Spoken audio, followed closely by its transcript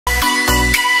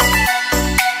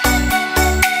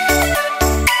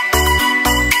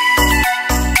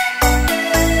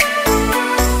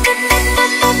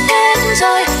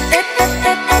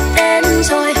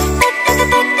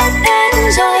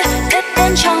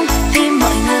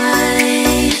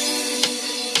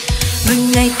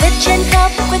trên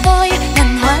khắp quê tôi,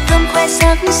 đàn hoa thơm khoe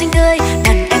sắc xinh tươi,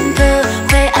 đàn em cờ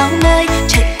khoe áo mới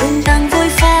chạy tung tăng vui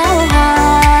pháo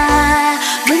hoa.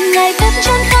 Mừng ngày Tết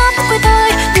trên khắp quê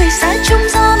tôi, người xa chung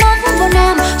gió mắc vô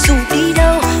Nam, dù đi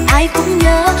đâu ai cũng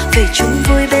nhớ về chung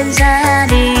vui bên gia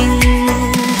đình.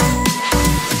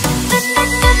 Tết Tết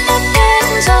Tết Tết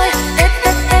đến rồi, Tết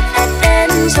Tết Tết Tết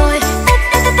đến rồi, Tết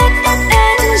Tết Tết Tết Tết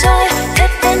đến rồi, Tết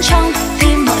đến trong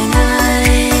tim mọi người.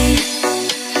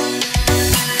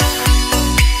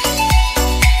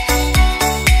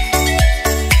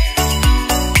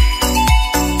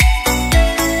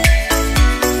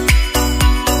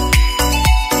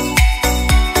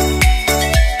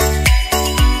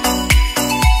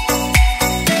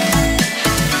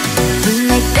 Mừng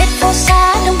ngày Tết phố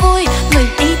xá đông vui, người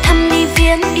đi thăm đi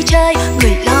viếng đi chơi,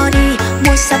 người lo đi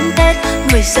mua sắm Tết,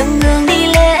 người dâng hương đi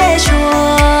lễ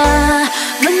chùa.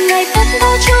 Mừng ngày Tết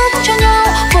đó chúc cho nhau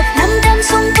một năm thêm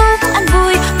sung túc ăn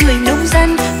vui, người nông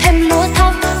dân thêm lúa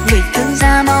thóc, người thương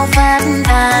gia mau phát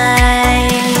tài.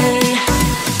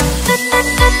 Tết Tết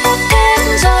Tết Tết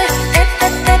đến rồi, Tết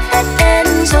Tết Tết Tết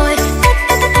đến rồi, Tết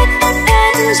Tết Tết Tết Tết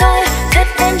đến rồi, Tết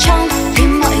đến trong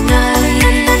tim mọi người.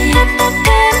 Tết Tết Tết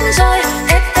đến rồi,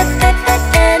 Tết Tết Tết Tết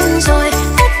đến rồi,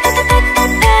 Tết Tết Tết Tết Tết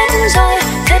đến rồi,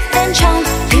 Tết đến trong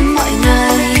tim mọi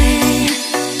người.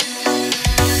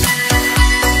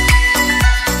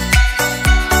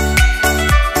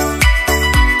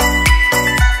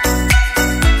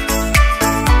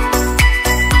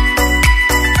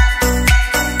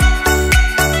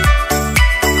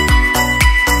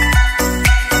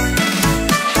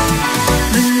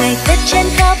 Mừng ngày Tết trên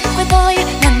khắp quê tôi,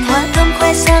 đàn hoa thơm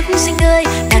khoe sắc xinh tươi,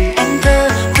 đàn em cờ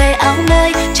khoe áo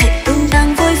mới chạy tung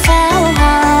tăng vui pháo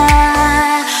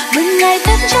hoa. Mừng ngày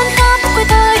Tết trên khắp quê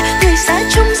tôi, người xa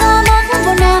chung gió mắc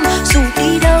vô Nam, dù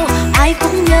đi đâu ai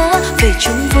cũng nhớ về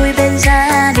chung vui bên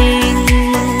gia đình.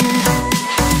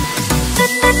 Tết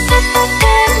Tết Tết Tết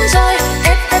đến rồi,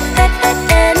 Tết Tết Tết Tết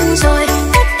đến rồi,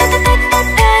 Tết Tết Tết Tết Tết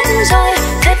đến rồi,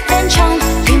 Tết đến trong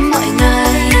tim mọi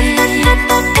người. Tết Tết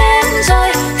Tết đến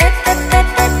rồi, Tết Tết Tết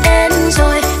Tết đến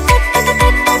rồi, Tết Tết Tết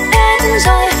Tết Tết đến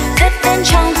rồi, Tết đến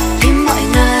trong tim mọi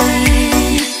người.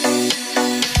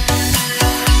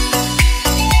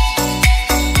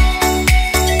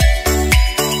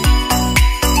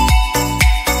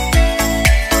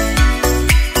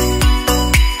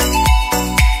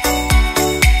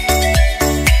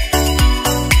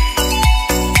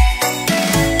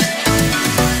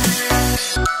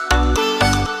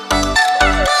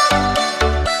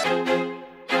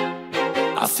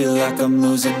 I feel like I'm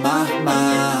losing my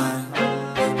mind.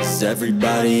 Is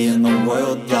everybody in the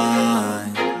world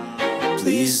blind?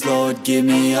 Please, Lord, give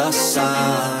me a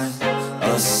sign,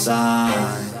 a sign.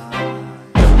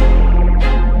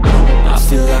 I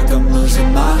feel like I'm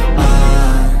losing my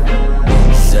mind.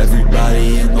 Is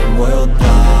everybody in the world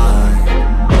blind?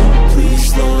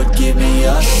 Please, Lord, give me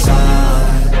a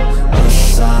sign, a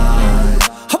sign.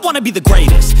 I wanna be the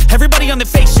greatest. Everybody on the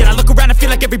fake shit. I look around and feel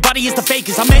like everybody is the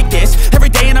fakest. I make this every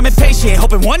day and I'm impatient,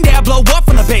 hoping one day I blow up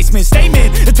from the basement. Statement,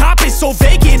 the top is so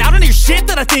vacant, I don't hear shit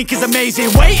that I think is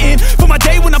amazing. Waiting for my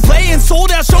day when I'm playing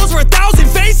sold out shows for 1,000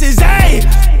 faces. Hey,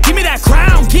 give me that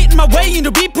crown, get in my way and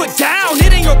to be put down.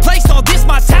 It ain't your place, all this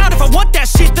my town. If I want that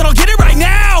shit, then I'll get it right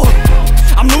now.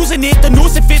 I'm losing it, the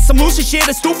noose it fits. I'm losing shit,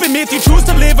 a stupid myth. You choose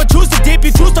to live or choose to dip.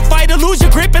 You choose to fight or lose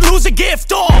your grip and lose a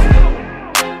gift.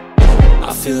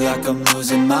 I feel like I'm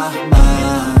losing my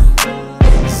mind.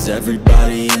 Is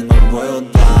everybody in the world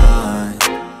blind?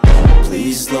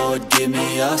 Please, Lord, give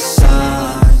me a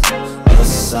sign, a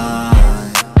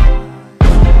sign.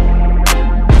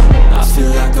 I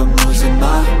feel like I'm losing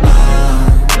my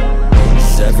mind.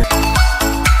 Is everybody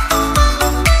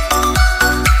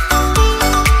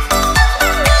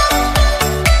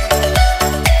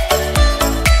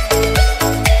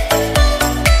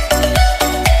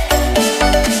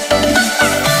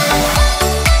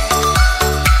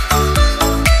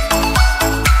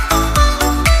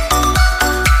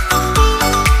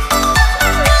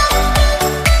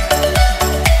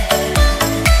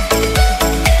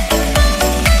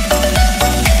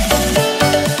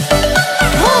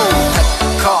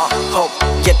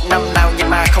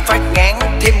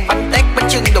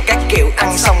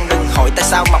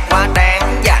sao mà quá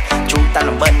đáng. Dạ, chúng ta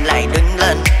làm bên lại đứng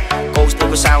lên.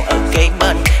 Cô sao ở kế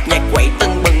bên. Nhạc quẩy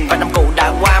tưng bừng và năm cũ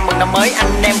đã qua. Mừng năm mới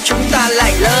anh em chúng ta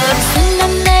lại lên. Xuân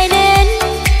năm nay đến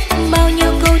bao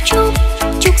nhiêu câu chúc,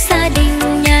 chúc gia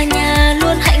đình nhà nhà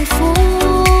luôn hạnh phúc.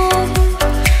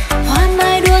 Hoa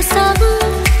mai đua sắc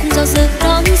gió rực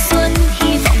đón xuân,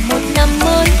 hy vọng một năm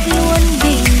mới luôn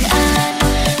bình an.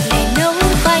 Mẹ nấu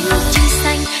bánh trưng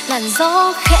xanh, làn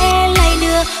gió khẽ lay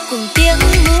đưa cùng tiếng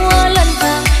mùa lần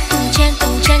vang.